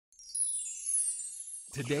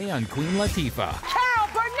Today on Queen Latifah.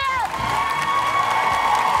 Burnett!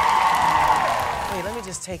 Wait, let me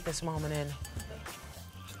just take this moment in.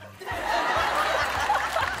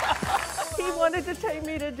 He wanted to take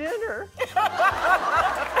me to dinner. And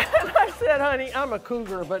I said, honey, I'm a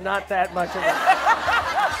cougar, but not that much of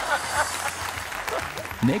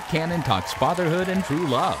it. Nick Cannon talks fatherhood and true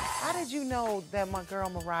love. How did you know that my girl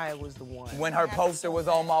Mariah was the one? When her poster was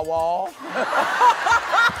on my wall.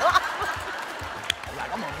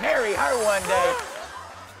 I'm gonna marry her one day.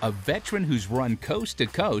 A veteran who's run coast to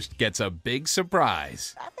coast gets a big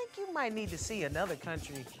surprise. I think you might need to see another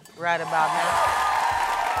country right about now.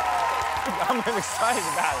 I'm excited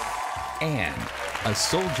about it. And a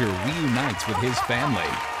soldier reunites with his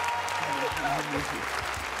family.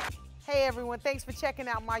 Hey everyone, thanks for checking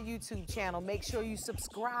out my YouTube channel. Make sure you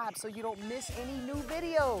subscribe so you don't miss any new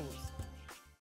videos.